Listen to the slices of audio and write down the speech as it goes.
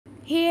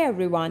Hey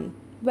everyone,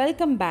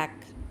 welcome back.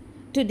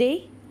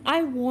 Today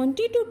I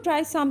wanted to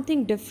try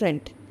something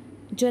different,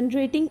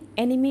 generating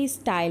anime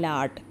style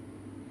art.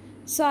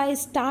 So I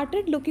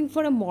started looking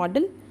for a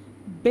model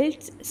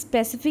built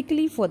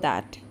specifically for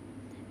that,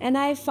 and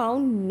I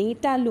found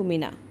Neta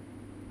Lumina.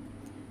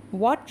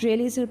 What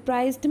really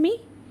surprised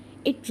me?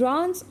 It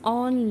runs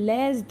on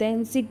less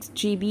than 6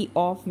 GB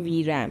of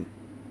VRAM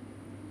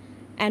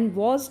and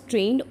was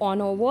trained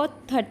on over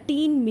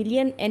 13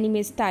 million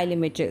anime style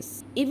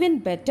images. Even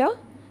better,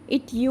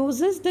 it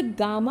uses the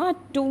Gamma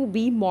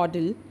 2B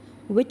model,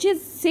 which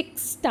is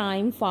 6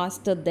 times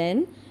faster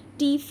than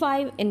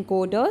T5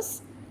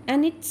 encoders,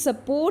 and it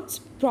supports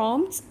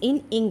prompts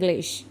in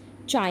English,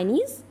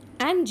 Chinese,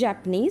 and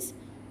Japanese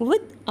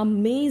with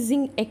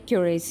amazing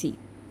accuracy.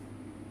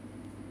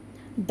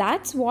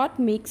 That's what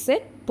makes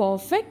it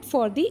perfect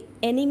for the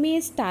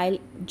anime style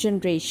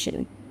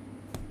generation.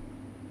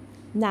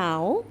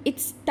 Now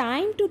it's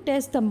time to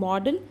test the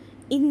model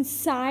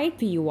inside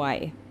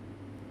ComfyUI.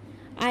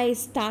 I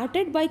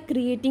started by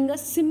creating a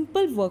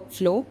simple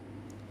workflow,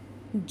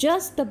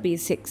 just the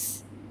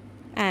basics,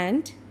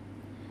 and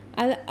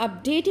I'll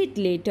update it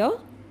later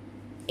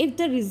if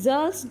the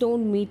results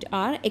don't meet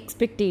our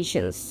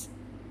expectations.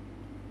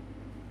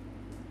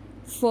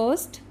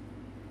 First,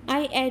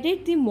 I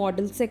added the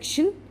model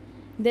section,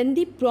 then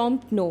the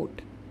prompt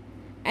node,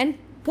 and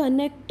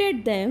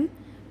connected them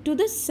to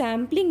the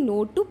sampling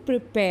node to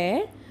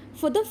prepare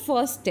for the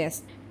first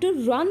test. To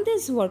run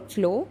this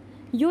workflow,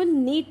 you'll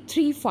need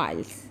 3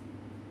 files.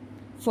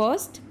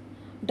 First,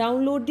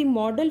 download the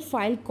model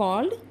file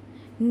called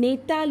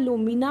Neta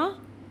Lumina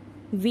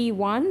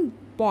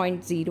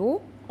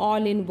v1.0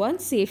 all-in-one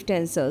safe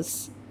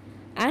tensors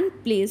and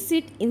place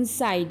it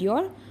inside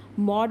your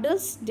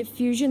models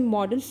diffusion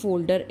model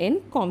folder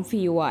in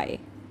ComfyUI.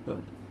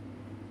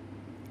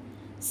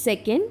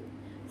 Second,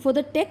 for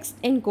the text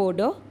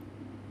encoder,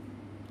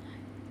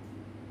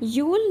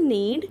 you will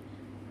need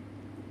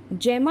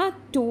Gemma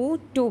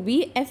 2 to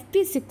be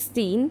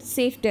FP16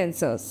 safe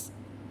tensors,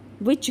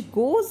 which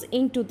goes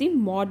into the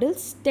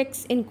model's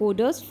text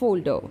encoders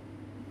folder.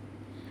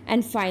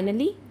 And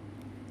finally,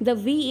 the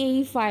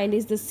VAE file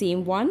is the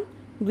same one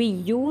we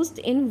used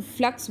in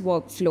Flux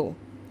workflow,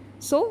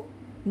 so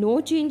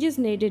no changes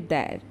needed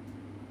there.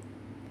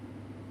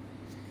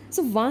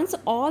 So once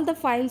all the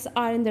files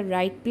are in the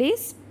right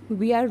place,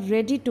 we are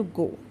ready to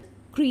go.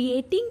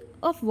 Creating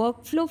a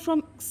workflow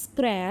from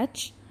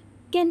scratch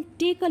can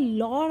take a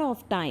lot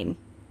of time.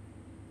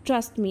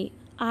 Trust me,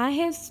 I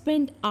have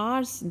spent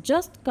hours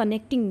just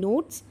connecting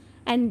nodes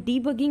and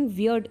debugging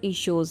weird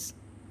issues.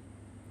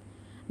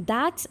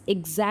 That's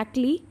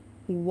exactly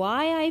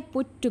why I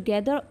put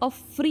together a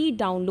free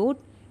download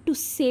to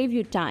save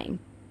you time.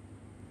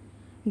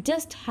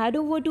 Just head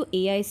over to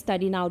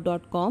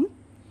aistudynow.com.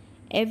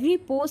 Every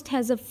post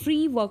has a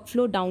free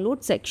workflow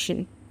download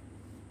section.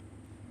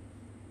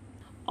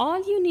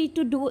 All you need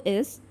to do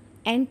is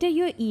enter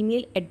your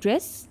email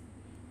address.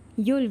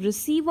 You'll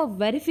receive a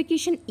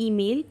verification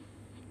email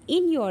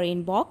in your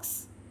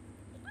inbox.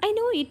 I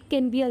know it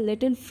can be a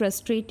little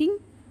frustrating,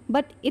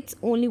 but it's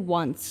only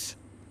once.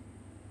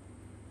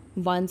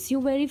 Once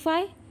you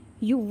verify,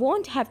 you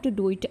won't have to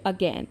do it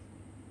again.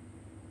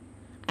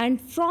 And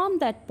from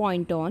that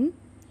point on,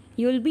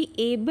 you'll be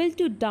able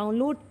to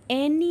download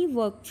any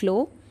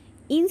workflow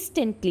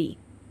instantly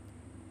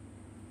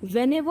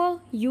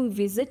whenever you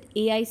visit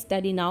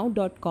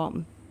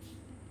aistudynow.com.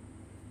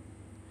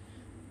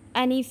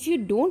 And if you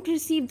don't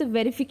receive the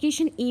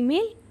verification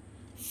email,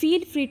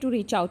 feel free to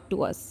reach out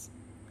to us.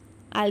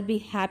 I'll be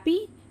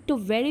happy to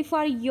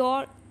verify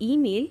your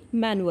email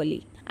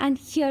manually. And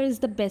here is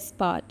the best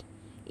part.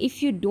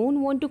 If you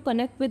don't want to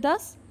connect with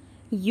us,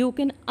 you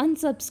can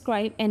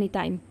unsubscribe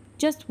anytime.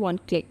 Just one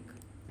click.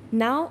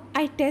 Now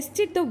I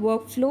tested the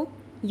workflow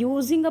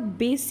using a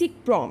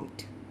basic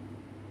prompt.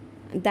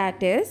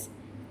 That is,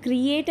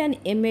 create an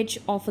image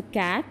of a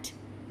cat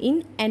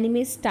in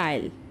anime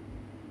style.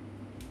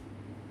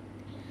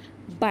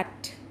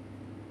 But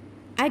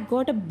I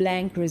got a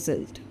blank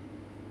result.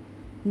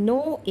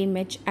 No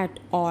image at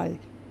all.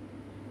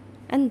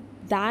 And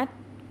that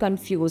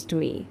confused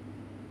me.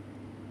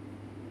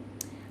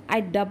 I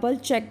double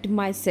checked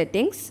my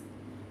settings,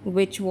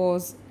 which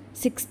was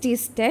 60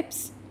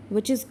 steps,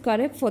 which is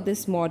correct for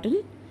this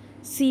model,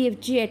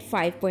 CFG at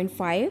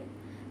 5.5,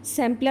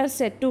 sampler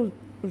set to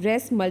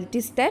res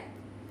multi-step,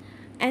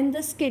 and the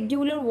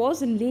scheduler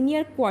was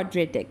linear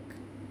quadratic.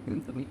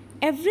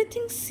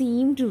 Everything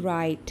seemed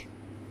right.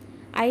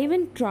 I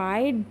even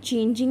tried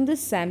changing the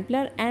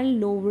sampler and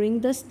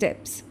lowering the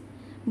steps,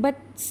 but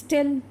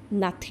still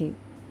nothing.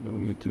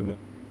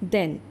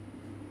 Then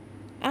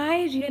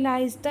I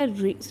realized the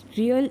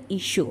real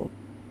issue.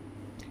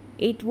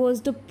 It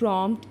was the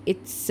prompt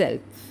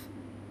itself.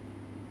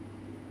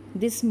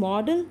 This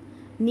model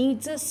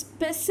needs a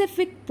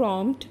specific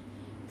prompt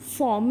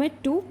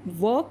format to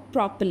work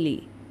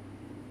properly,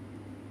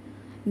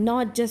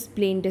 not just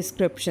plain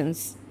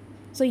descriptions.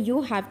 So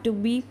you have to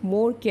be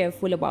more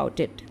careful about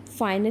it.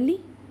 Finally,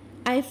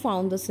 I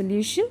found the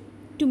solution.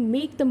 to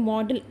make the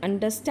model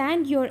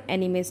understand your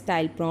anime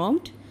style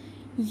prompt,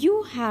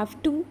 you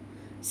have to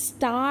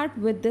start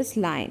with this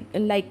line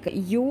like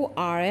you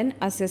are an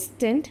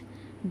assistant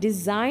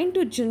designed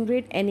to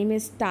generate anime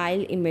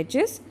style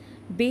images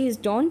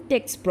based on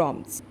text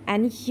prompts.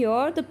 And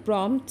here the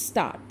prompt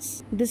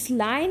starts. This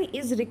line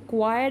is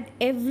required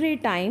every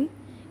time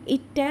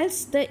it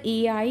tells the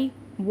AI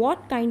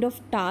what kind of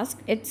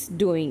task it's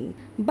doing.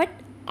 But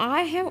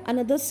I have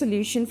another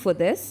solution for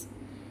this.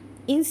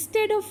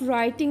 Instead of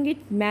writing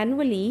it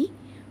manually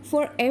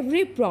for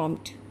every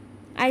prompt,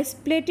 I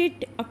split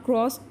it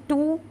across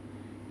two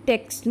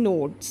text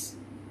nodes.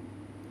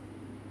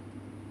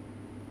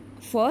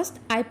 First,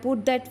 I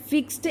put that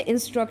fixed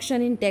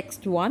instruction in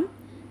text 1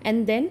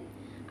 and then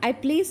I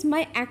place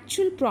my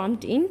actual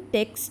prompt in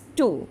text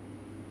 2.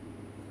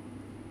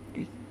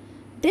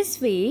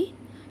 This way,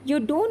 you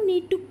don't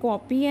need to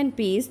copy and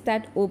paste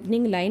that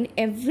opening line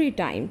every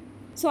time.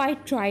 So I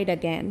tried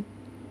again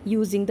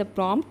using the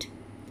prompt,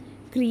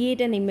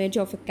 create an image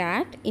of a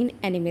cat in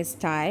anime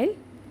style.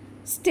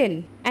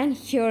 Still, and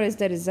here is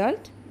the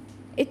result.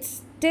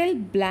 It's still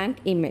blank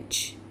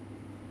image.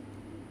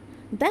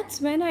 That's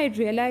when I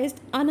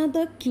realized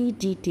another key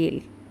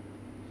detail.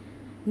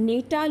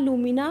 Neta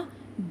Lumina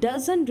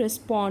doesn't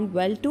respond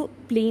well to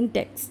plain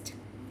text.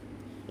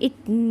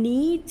 It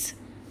needs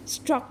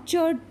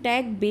structured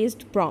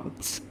tag-based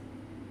prompts.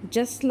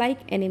 Just like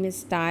anime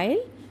style,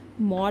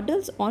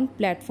 models on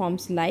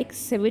platforms like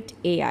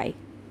Civitai.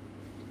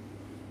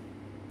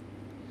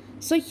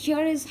 So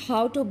here is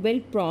how to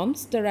build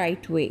prompts the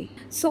right way.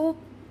 So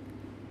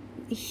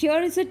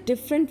here is a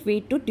different way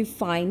to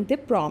define the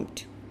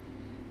prompt.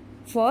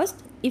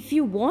 First, if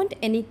you want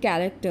any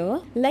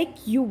character,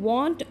 like you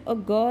want a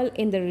girl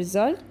in the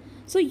result,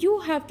 so you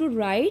have to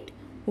write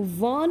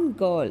one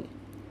girl.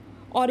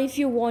 Or if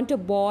you want a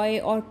boy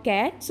or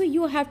cat, so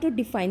you have to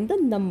define the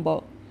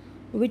number,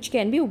 which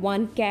can be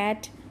one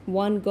cat,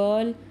 one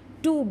girl,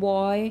 two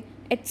boy,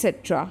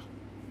 etc.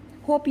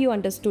 Hope you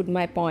understood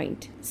my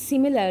point.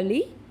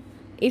 Similarly,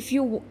 if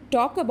you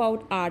talk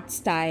about art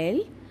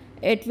style,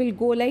 it will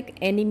go like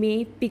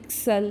anime,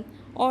 pixel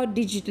or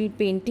digital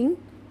painting,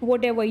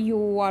 whatever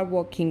you are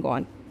working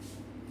on.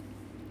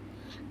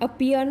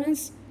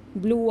 Appearance,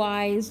 blue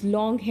eyes,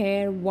 long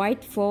hair,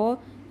 white fur,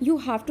 you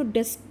have to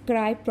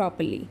describe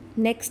properly.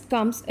 Next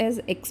comes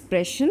as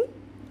expression,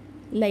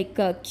 like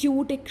a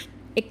cute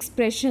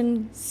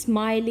expression,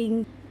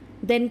 smiling.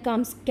 Then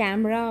comes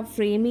camera,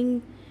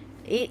 framing.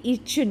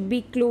 It should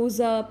be close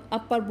up,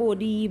 upper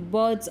body,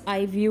 bird's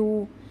eye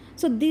view.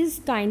 So these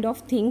kind of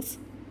things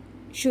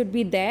should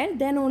be there,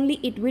 then only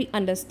it will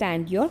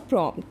understand your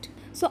prompt.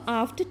 So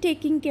after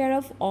taking care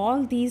of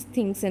all these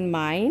things in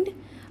mind,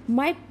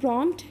 my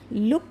prompt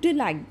looked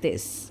like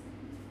this.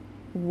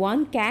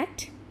 One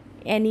cat,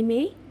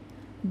 anime,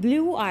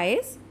 blue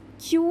eyes,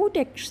 cute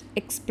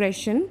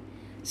expression,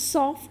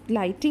 soft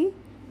lighting,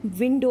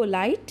 window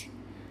light,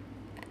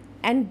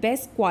 and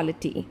best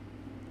quality.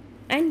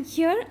 And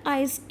here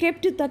I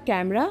skipped the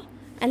camera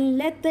and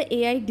let the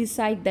AI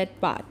decide that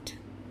part.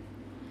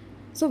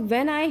 So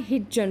when I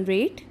hit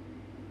generate,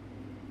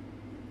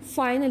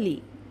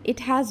 finally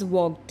it has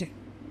worked.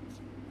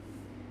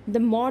 The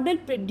model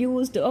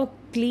produced a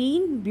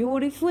clean,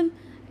 beautiful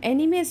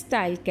anime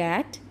style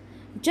cat,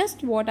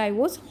 just what I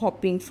was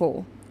hoping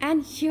for.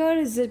 And here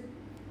is a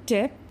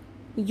tip.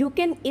 You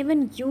can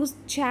even use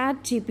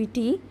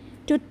ChatGPT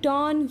to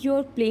turn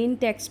your plain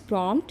text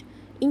prompt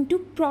into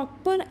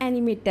proper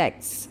anime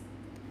text.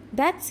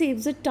 That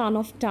saves a ton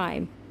of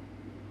time.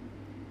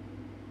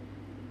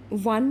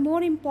 One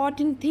more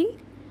important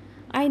thing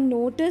I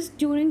noticed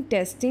during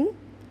testing,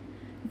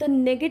 the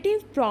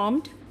negative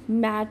prompt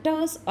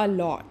matters a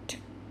lot.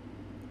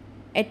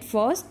 At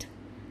first,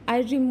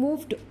 I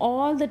removed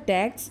all the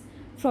text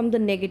from the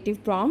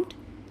negative prompt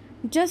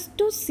just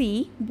to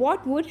see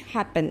what would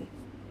happen.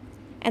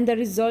 And the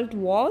result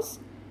was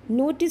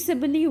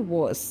noticeably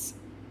worse.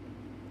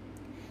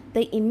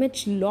 The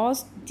image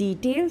lost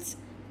details,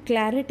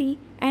 clarity,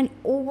 and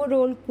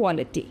overall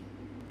quality.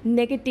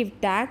 Negative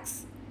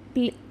tags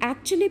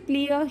actually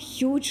play a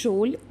huge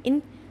role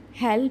in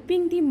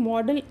helping the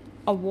model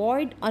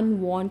avoid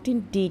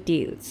unwanted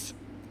details.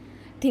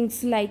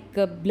 Things like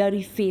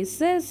blurry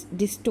faces,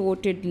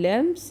 distorted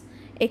limbs,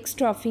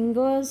 extra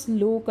fingers,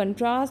 low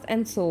contrast,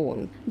 and so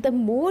on. The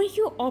more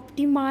you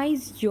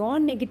optimize your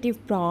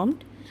negative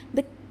prompt,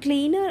 the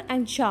cleaner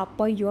and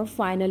sharper your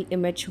final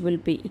image will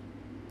be.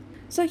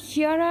 So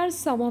here are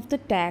some of the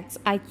tags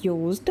I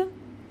used.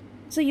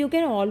 So you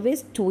can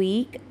always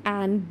tweak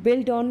and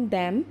build on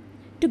them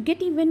to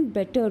get even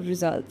better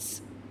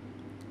results.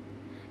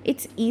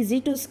 It's easy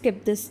to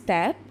skip this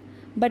step,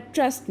 but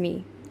trust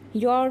me,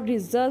 your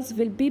results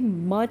will be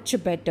much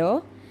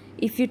better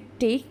if you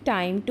take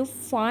time to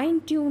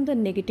fine-tune the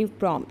negative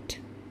prompt.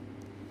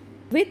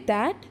 With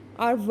that,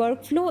 our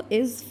workflow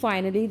is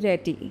finally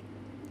ready.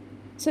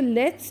 So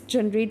let's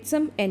generate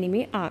some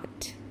anime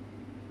art.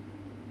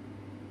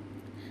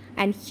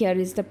 And here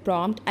is the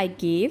prompt I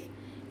gave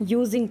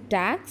using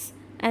tags,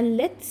 and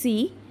let's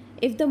see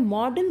if the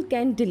model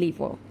can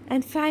deliver.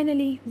 And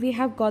finally, we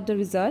have got the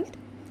result.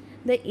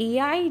 The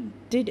AI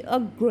did a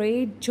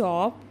great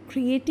job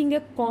creating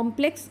a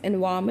complex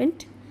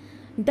environment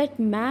that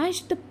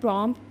matched the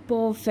prompt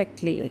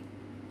perfectly.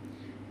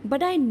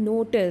 But I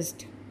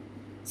noticed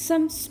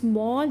some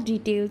small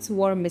details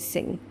were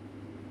missing,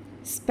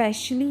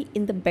 especially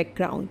in the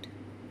background.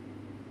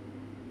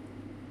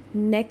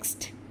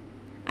 Next,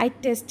 I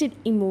tested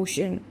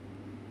emotion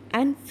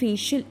and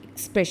facial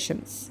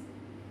expressions.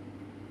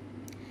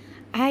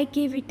 I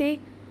gave it a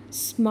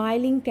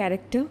smiling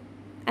character,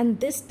 and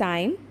this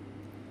time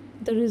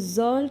the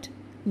result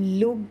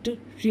looked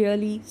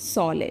really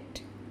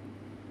solid.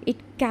 It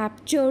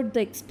captured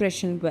the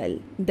expression well.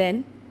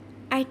 Then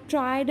I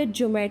tried a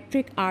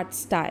geometric art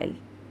style,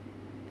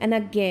 and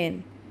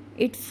again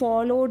it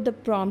followed the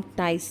prompt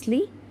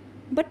nicely.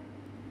 But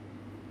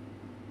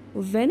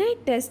when I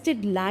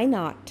tested line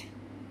art,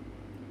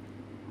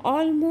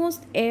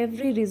 almost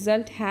every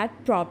result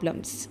had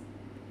problems.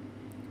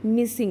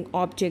 Missing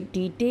object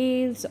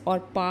details or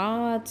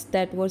parts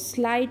that were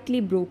slightly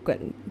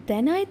broken.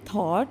 Then I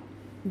thought,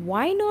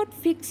 why not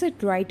fix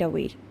it right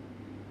away?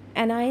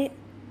 And I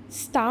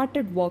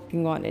started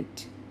working on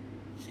it.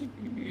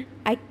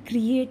 I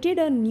created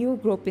a new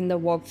group in the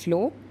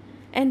workflow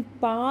and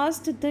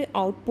passed the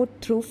output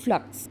through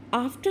Flux.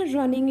 After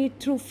running it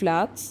through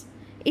Flux,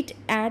 it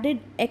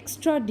added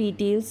extra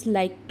details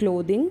like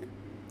clothing,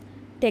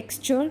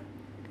 texture,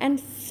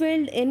 and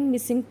filled in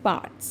missing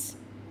parts.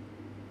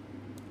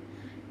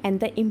 And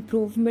the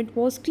improvement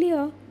was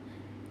clear.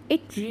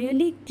 It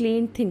really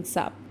cleaned things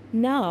up.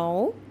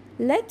 Now,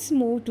 let's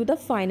move to the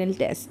final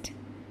test.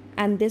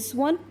 And this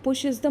one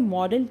pushes the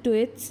model to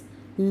its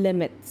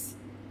limits.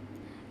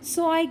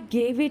 So I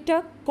gave it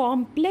a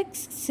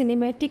complex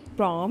cinematic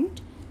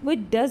prompt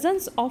with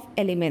dozens of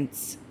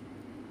elements.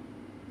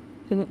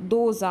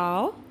 Those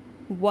are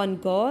one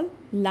girl,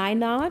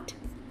 line art,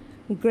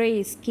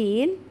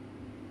 grayscale,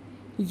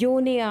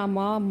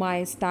 Yoneyama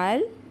my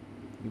style,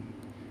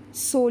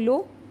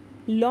 solo,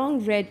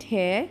 long red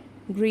hair,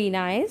 green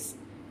eyes,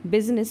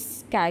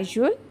 business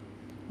casual,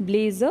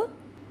 blazer.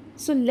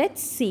 So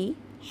let's see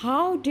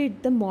how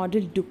did the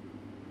model do.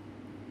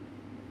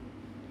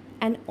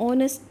 And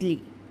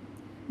honestly,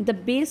 the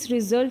base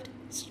result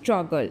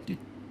struggled.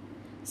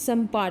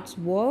 Some parts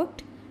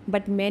worked,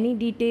 but many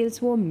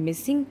details were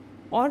missing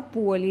or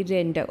poorly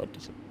rendered.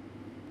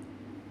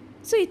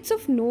 So it's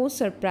of no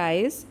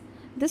surprise,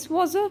 this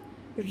was a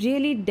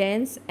really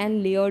dense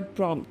and layered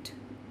prompt.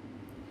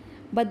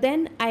 But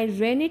then I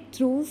ran it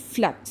through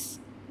Flux,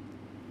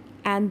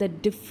 and the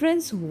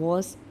difference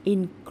was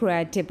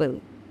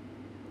incredible.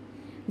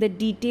 The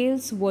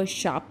details were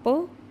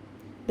sharper,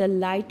 the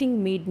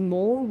lighting made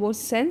more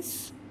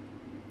sense,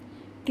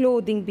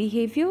 clothing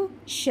behavior,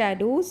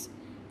 shadows,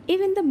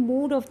 even the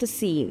mood of the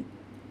scene,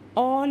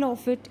 all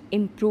of it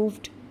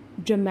improved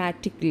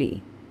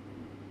dramatically.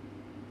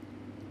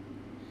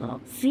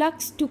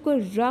 Flux took a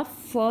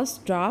rough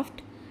first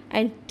draft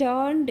and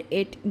turned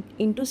it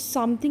into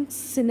something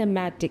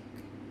cinematic.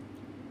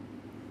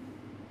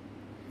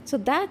 So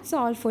that's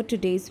all for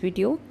today's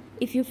video.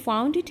 If you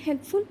found it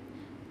helpful,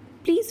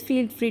 please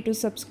feel free to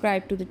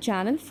subscribe to the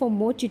channel for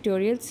more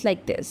tutorials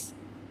like this.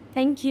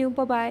 Thank you.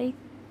 Bye-bye.